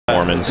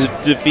tournaments.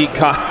 To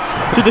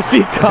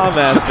defeat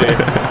Commaster.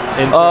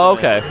 Oh,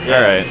 okay. Yeah.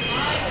 All right.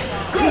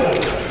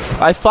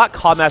 I thought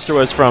Codmaster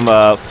was from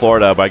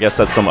Florida, but I guess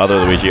that's some other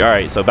Luigi. All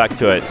right, so back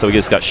to it. So we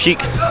just got Sheik,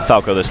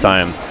 Falco this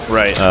time.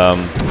 Right.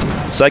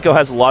 Saiko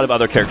has a lot of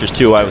other characters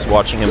too. I was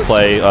watching him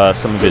play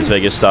some of his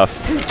Vegas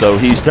stuff, so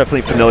he's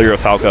definitely familiar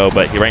with Falco.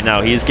 But right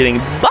now he's getting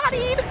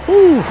bodied.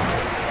 Ooh.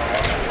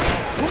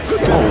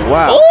 Oh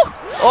wow!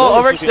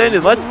 Oh,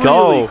 overextended. Let's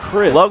go.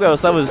 Crisp.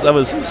 Logos, that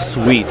was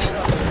sweet.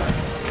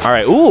 All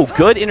right. Ooh,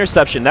 good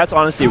interception. That's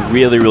honestly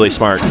really, really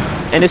smart.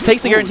 And this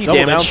takes the guaranteed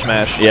damage. Down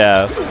smash.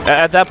 Yeah.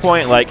 At that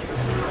point, like,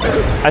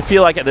 I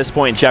feel like at this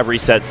point, jab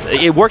resets.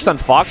 It works on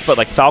Fox, but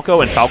like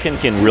Falco and Falcon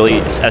can really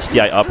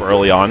SDI up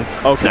early on.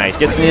 Okay. Nice.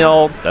 Gets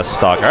nailed. That's the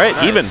stock. All right,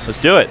 nice. Even. Let's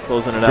do it.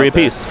 Closing it out. 3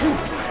 apiece.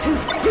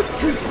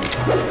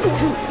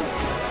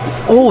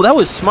 Oh, that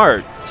was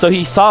smart. So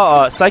he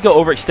saw Saiko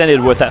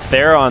overextended with that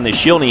fair on the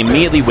shield, and he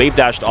immediately wave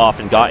dashed off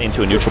and got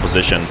into a neutral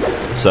position.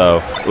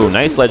 So, ooh,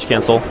 nice ledge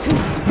cancel.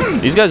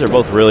 These guys are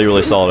both really,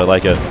 really solid. I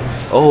like it.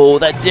 Oh,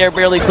 that dare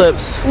barely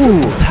clips.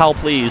 Ooh, pal,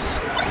 please.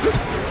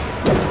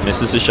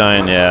 Misses to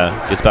shine,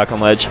 yeah. Gets back on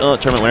ledge. Oh,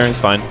 tournament wearing's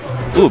fine.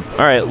 Ooh,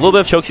 all right. A little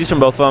bit of chokesies from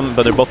both of them,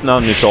 but they're both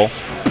non-neutral.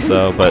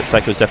 So, but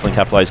Saiko's definitely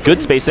capitalized.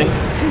 Good spacing.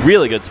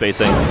 Really good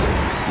spacing.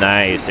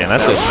 Nice. And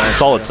that's a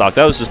solid stock.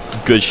 That was just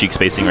good Sheik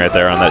spacing right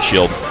there on that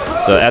shield.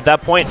 So at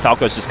that point,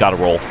 Falco's just got to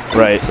roll.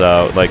 Right.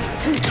 So, like,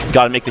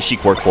 got to make the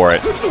Sheik work for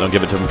it. Don't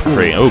give it to him for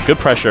free. Oh, good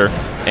pressure.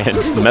 And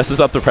messes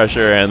up the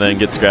pressure and then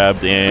gets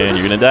grabbed, and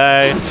you're going to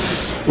die.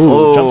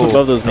 Ooh, jumps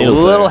above those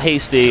needles. A little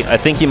hasty. I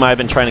think he might have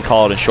been trying to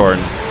call it a short.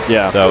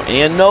 Yeah. So,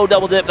 and no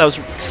double dip. That was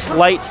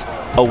slight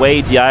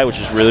away DI, which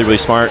is really, really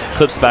smart.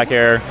 Clips the back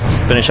air.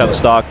 Finish out the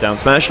stock. Down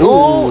smash.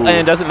 Ooh. And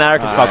it doesn't matter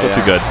because Falco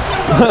too good.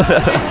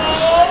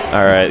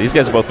 All right. These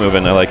guys are both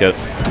moving. I like it.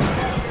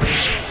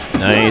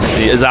 Nice.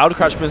 Is out of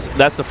crouch.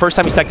 That's the first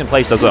time he's second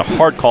place. That's a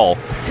hard call.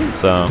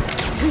 So,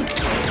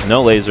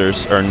 no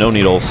lasers or no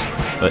needles.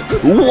 But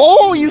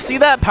whoa! You see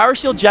that power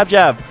shield jab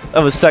jab? That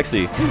was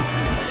sexy.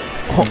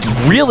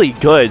 Oh, really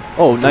good.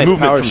 Oh, nice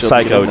movement power from shield.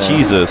 Saiko.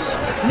 Jesus.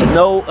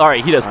 No. All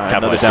right, he does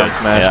capitalize. Down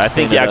smash. Yeah, I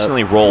think he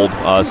accidentally rolled,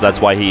 so that's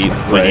why he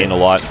gained a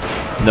lot.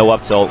 No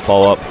up tilt,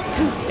 follow up.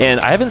 And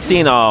I haven't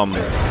seen.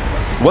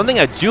 One thing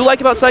I do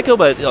like about Saiko,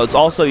 but it's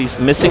also he's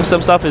missing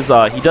some stuff, is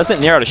he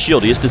doesn't narrow out a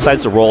shield. He just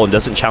decides to roll and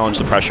doesn't challenge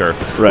the pressure,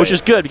 which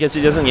is good because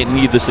he doesn't get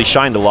needlessly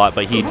shined a lot,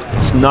 but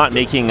he's not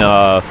making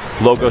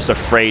Logos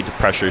afraid to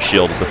pressure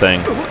shield is the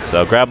thing.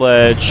 So grab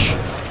ledge,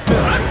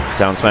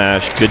 down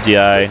smash, good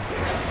DI,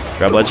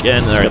 grab ledge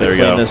again. All right, there we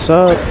go. This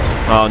up.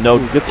 Oh, no,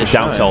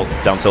 down tilt.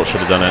 Down tilt should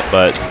have done it,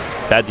 but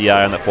bad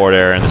DI on that forward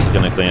air, and this is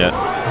going to clean it.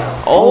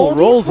 Oh,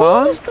 rolls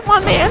on? Come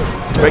on, man.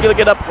 Regular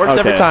get up works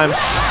every time.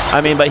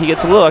 I mean, but he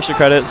gets a little extra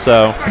credit,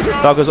 so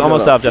Falco's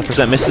almost out of death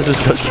percent. Misses his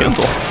coach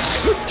cancel.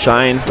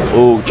 Shine.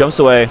 Ooh, jumps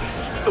away.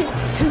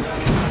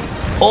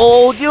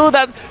 Oh, dude,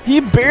 he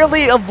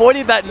barely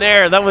avoided that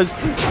nair. That was,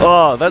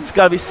 that's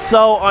got to be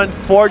so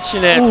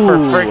unfortunate for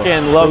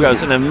freaking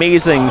Logos. An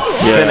amazing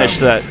finish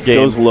to that game.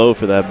 Goes low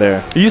for that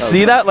bear. You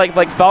see that?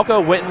 Like Falco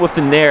went with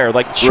the nair,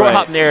 like short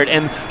hop naired,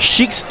 and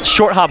Sheik's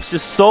short hop's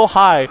just so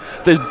high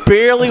that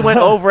barely went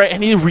over it,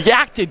 and he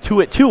reacted to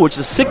it too, which is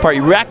the sick part.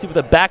 He reacted with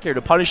a back air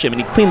to punish him,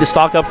 and he cleaned the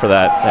stock up for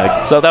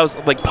that. So that was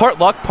like part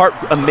luck, part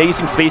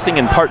amazing spacing,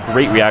 and part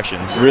great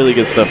reactions. Really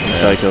good stuff from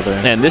Saiko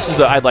there. And this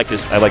is I like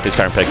this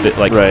current pick.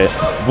 Like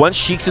once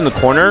Sheik's in the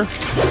corner,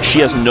 she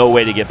has no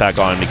way to get back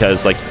on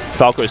because like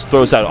Falco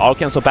throws out auto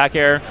cancel back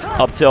air,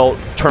 up tilt,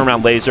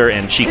 turnaround laser,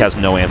 and Sheik has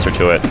no answer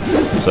to it.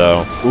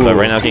 So, but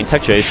right now getting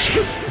tech chased.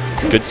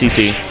 Good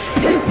CC.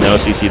 No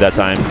CC that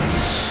time.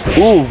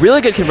 Ooh, really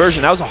good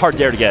conversion. That was a hard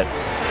dare to get.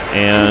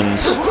 And,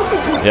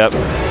 yep.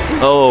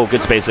 Oh,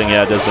 good spacing.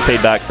 Yeah, does the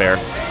fade back fair.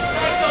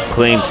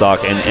 Clean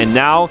stock. And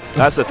now,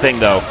 that's the thing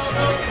though.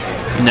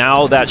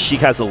 Now that Sheik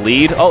has the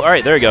lead. Oh, all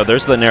right, there you go.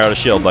 There's the narrow to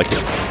shield. Like,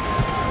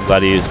 I'm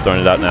glad he's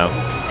throwing it out now.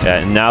 Yeah,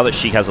 and now that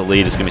Sheik has a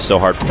lead, it's going to be so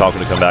hard for Falco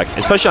to come back,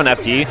 especially on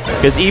FD,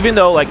 because even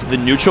though like the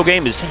neutral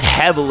game is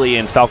heavily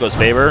in Falco's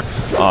favor,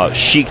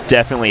 Sheik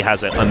definitely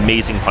has an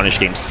amazing punish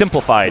game,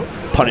 simplified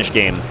punish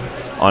game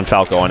on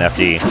Falco on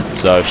FD.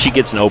 So if she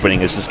gets an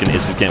opening, it's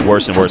getting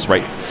worse and worse,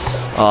 right?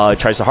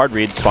 Tries a hard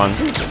read, spawn,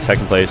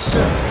 second place.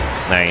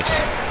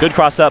 Nice. Good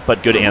cross up,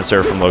 but good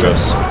answer from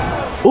Logos.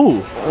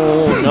 Ooh.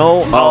 Oh,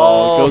 no.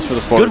 Oh, goes for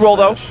the forward good roll,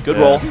 though. smash. Good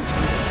roll.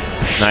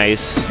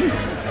 Nice.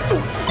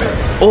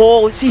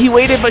 Oh, see, he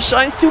waited, but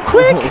Shine's too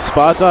quick. Oh,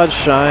 spot dodge,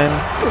 Shine.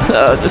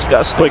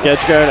 Disgusting. Quick edge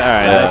guard. All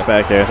right, nice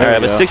back there. All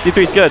right, but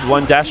 63 is good.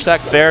 One dash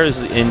attack fair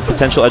is in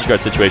potential edge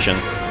guard situation.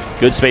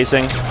 Good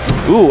spacing.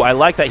 Ooh, I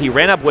like that. He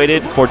ran up,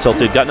 waited, forward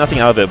tilted, got nothing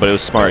out of it, but it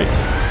was smart.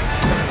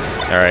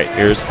 All right,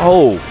 here's,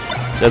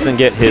 doesn't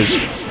get his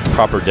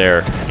proper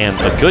dare, and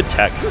a good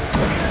tech.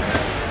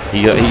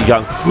 He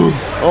got,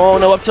 oh,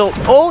 no up tilt.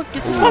 Oh,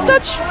 gets a spot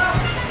touch.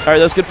 All right,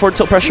 that's good forward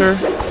tilt pressure.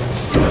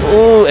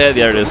 Oh, yeah,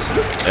 there it is.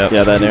 Yep.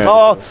 Yeah, that there.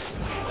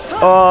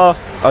 Oh,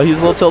 he's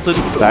a little tilted.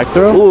 Back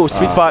throw? Ooh,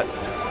 sweet spot.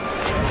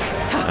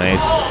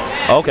 Nice.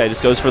 Okay,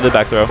 just goes for the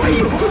back throw.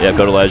 Yeah,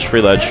 go to ledge,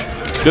 free ledge.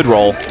 Good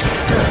roll.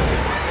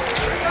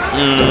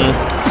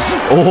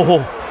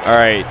 Oh, all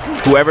right.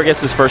 Whoever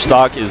gets this first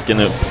stock is going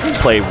to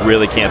play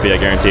really campy, I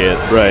guarantee it.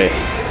 Right.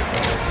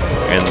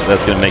 And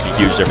that's going to make a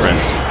huge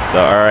difference. So,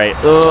 all right.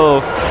 Oh,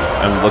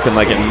 I'm looking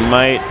like it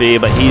might be,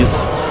 but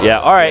he's, yeah,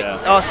 all right.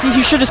 Yeah. Oh, see,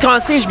 he should have just gone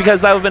on stage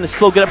because that would have been a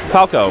slow get up for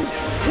Falco.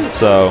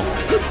 So,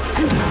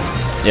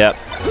 yep.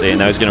 See,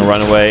 now he's going to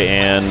run away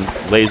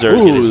and laser.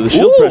 Ooh, the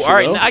shield pressure, all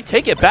right, I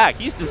take it back.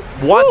 He just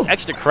wants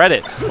extra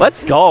credit.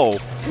 Let's go.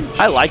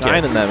 I like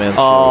it. In that man's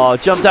oh,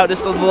 jumped out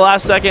just at the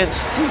last second.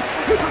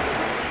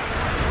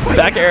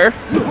 Back air.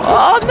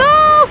 Oh,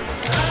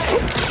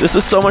 no. This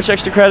is so much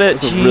extra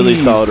credit. That's a really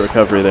solid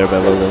recovery there by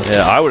Logo.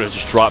 Yeah, I would have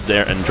just dropped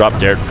there and dropped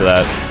dared for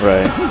that.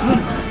 Right.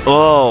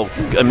 Oh,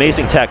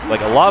 amazing tech.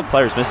 Like, a lot of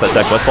players miss that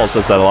tech. Westballs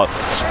does that a lot.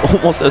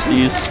 Almost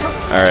SDs.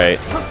 All right.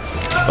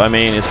 But I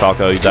mean, it's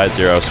Falco. He died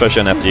 0,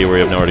 especially on FD where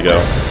you have nowhere to go.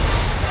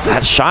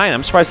 That Shine.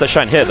 I'm surprised that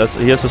Shine hit.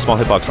 He has a small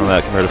hitbox on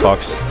that compared to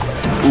Fox.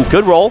 Ooh,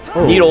 good roll.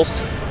 Oh.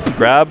 Needles.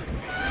 Grab.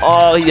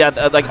 Oh, yeah.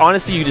 Like,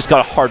 honestly, you just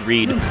got a hard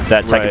read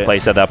that tech in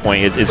place at that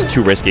point. It's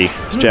too risky.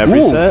 Jab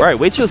reset. All right,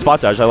 wait till the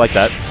spot dodge. I like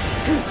that.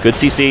 Good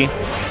CC.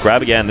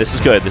 Grab again. This is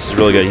good. This is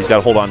really good. He's got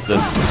to hold on to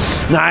this.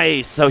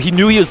 Nice. So he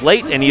knew he was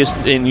late, and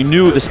you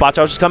knew the spot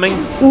dodge was coming.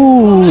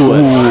 Ooh.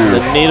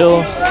 The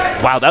needle.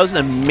 Wow, that was an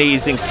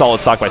amazing,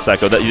 solid stock by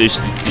Saiko. That you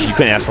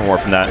couldn't ask for more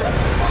from that.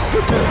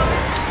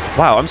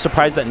 Wow, I'm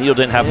surprised that needle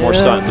didn't have more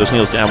stun. Those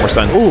needles didn't have more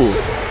stun. Ooh.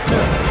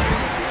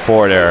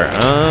 Forward air.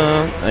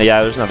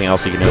 Yeah, there's nothing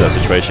else he can do in that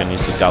situation.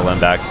 He's just got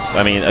Runback.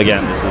 I mean,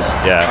 again, this is,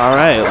 yeah. All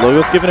right,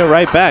 Logo's giving it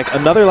right back.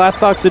 Another last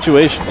stock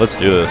situation. Let's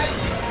do this.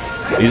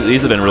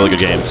 These have been really good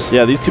games.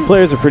 Yeah, these two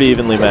players are pretty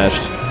evenly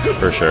matched.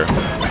 For sure.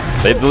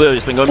 They've literally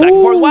just been going back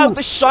and forth. Wow,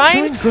 the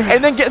shine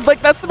and then get,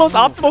 like, that's the most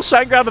optimal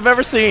shine grab I've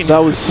ever seen. That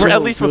was so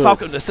at least with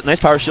Falco. Nice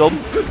power shield.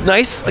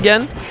 Nice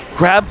again.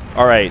 Grab.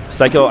 All right,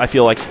 Saiko. I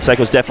feel like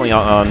Saiko's definitely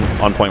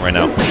on point right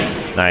now.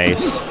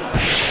 Nice.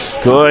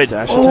 Good.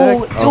 Dash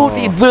oh, attack.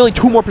 Dude, literally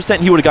 2% more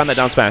he would have gotten that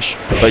down smash.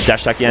 But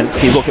dash attack again.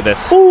 See, look at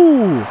this.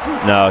 Ooh.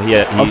 No,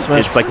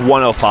 it's like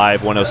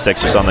 105,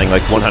 106 or something,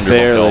 like 100.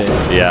 Barely.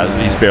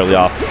 Yeah, he's barely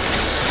off.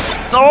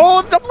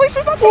 Oh, the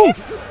laser's not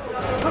safe.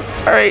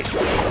 All right.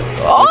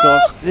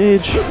 Off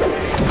stage.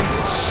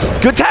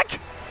 Good tech.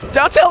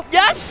 Down tilt.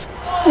 Yes.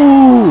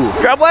 Ooh.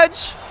 Grab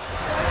ledge.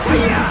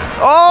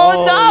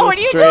 Oh, no. What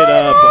are you straight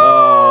doing? Up.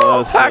 Oh, that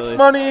was Hacks silly.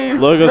 money.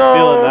 Logo's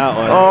feeling that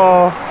one.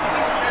 Oh.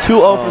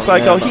 2-0 for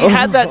Saiko. He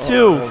had that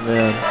too. Oh,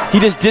 man. He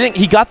just didn't.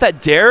 He got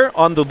that dare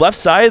on the left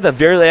side at the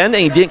very end,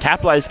 and he didn't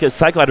capitalize because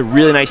Saiko had a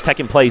really nice tech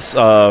in place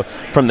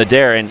from the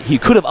dare, and he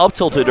could have up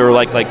tilted or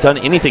like done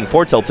anything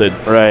forward tilted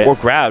or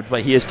grabbed,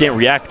 but he just didn't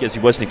react because he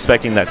wasn't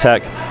expecting that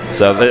tech.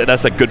 So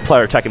that's a good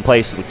player tech in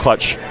place in the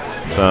clutch.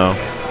 So.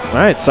 All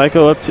right,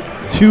 Saiko up to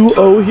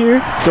 2-0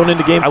 here, going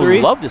into game 3. I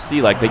would love to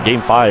see like the game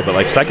 5, but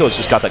like Saiko's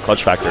just got that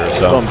clutch factor.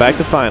 So going back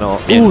to final.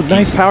 Ooh,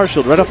 nice power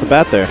shield right off the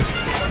bat there.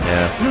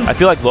 Yeah, I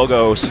feel like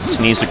Logo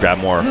needs to grab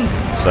more.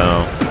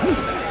 So,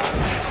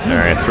 all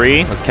right,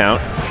 3. Let's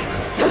count.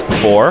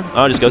 4.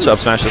 Oh, just goes to up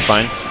smash. That's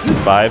fine.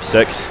 5,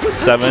 6,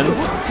 7.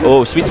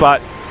 Oh, sweet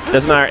spot.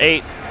 Doesn't matter.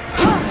 8.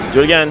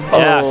 Do it again.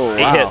 Yeah, oh,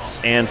 8 hits,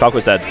 and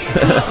Falco's dead.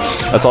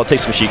 That's all it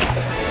takes from Sheik.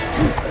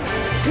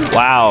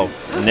 Wow,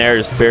 Nair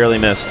just barely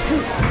missed.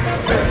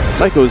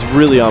 Saiko is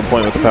really on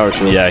point with the power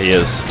shield. Yeah, he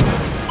is.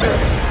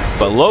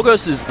 But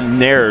Logos'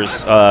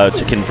 nairs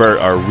to convert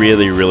are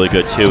really, really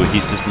good too.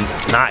 He's just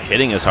not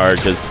hitting as hard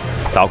because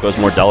Falco's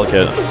more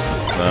delicate.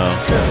 So,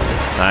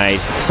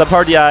 nice.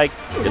 Subpar DI,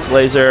 it's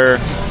laser.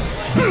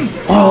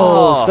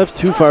 Oh, steps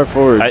too far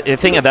forward. I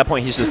think at that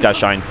point he's just got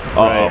shine.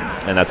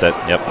 And that's it.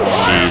 Yep.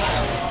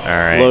 Jeez. All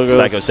right. Logos.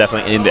 Saiko's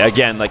definitely in.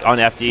 Again, like on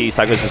FD,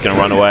 Saiko's just gonna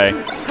run away.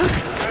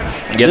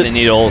 Get the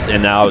needles,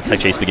 and now tech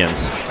chase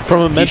begins.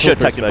 From a mental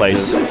perspective,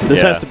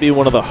 this has to be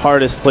one of the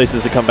hardest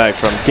places to come back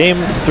from.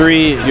 Game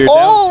 3, you're down.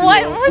 Oh,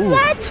 what was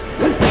that?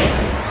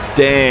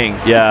 Dang.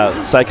 Yeah,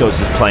 Saiko's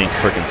is playing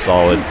freaking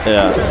solid.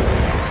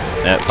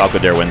 Yeah. Falco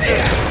Dare wins.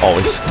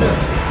 Always.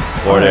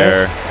 Forward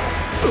air.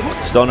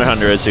 Still under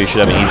 100, so you should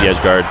have an easy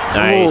edge guard.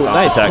 Nice. Ooh,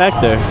 nice tech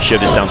there.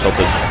 Shift is down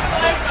tilted.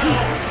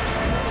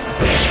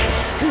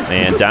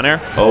 And down air.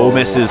 Oh,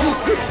 misses.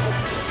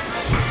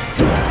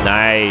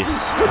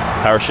 Nice.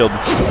 Power shield.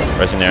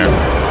 Pressing there.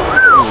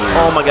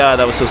 Oh my god,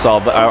 that was so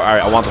solid. All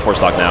right, I want the 4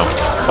 stock now.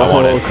 I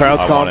want it.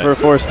 Crowd's calling for a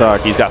 4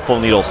 stock. He's got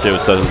full needles too,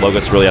 so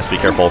Logos really has to be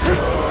careful.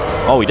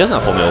 Oh, he doesn't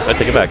have full needles. I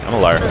take it back. I'm a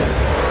liar.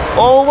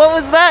 Oh, what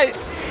was that?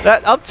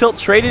 That up tilt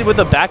traded with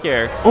a back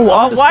air. Oh,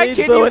 why can't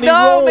you?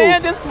 No,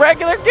 man, just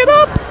regular. Get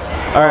up.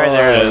 All right,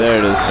 there it is. There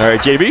it is. All right,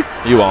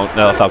 JB. You won't.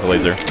 No, Falco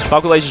laser.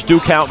 Falco lasers do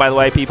count, by the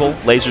way, people.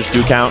 Lasers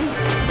do count.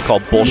 They're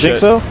called bullshit. You think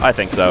so? I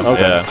think so.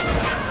 Okay. Yeah.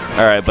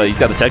 All right, but he's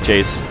got the tech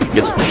chase.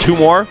 Gets 2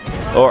 more.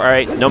 Oh, all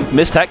right, no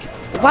miss tech.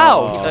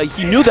 Wow,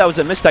 he knew that was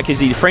a miss tech because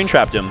he frame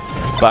trapped him.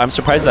 But I'm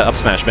surprised that up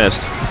smash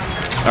missed.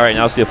 All right,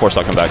 now let's see a 4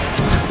 stock come back.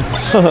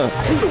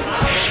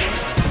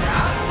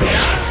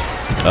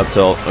 Up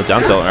tilt,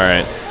 down tilt. All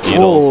right,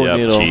 needles. Yep,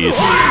 needle. jeez,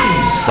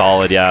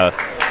 solid. Yeah.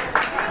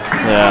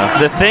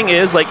 Yeah. The thing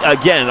is, like,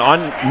 again,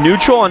 on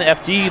neutral on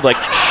FD, like,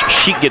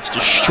 Sheik gets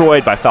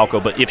destroyed by Falco.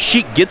 But if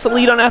Sheik gets a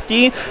lead on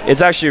FD,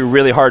 it's actually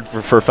really hard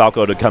for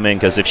Falco to come in,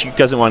 because if she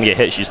doesn't want to get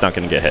hit, she's not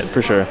going to get hit.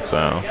 For sure.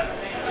 So.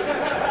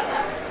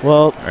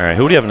 Well. All right,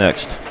 who do you have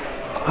next?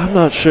 I'm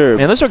not sure.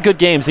 Man, those are good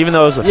games, even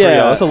though it was a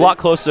 3-0. It's a lot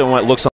closer than what it looks like.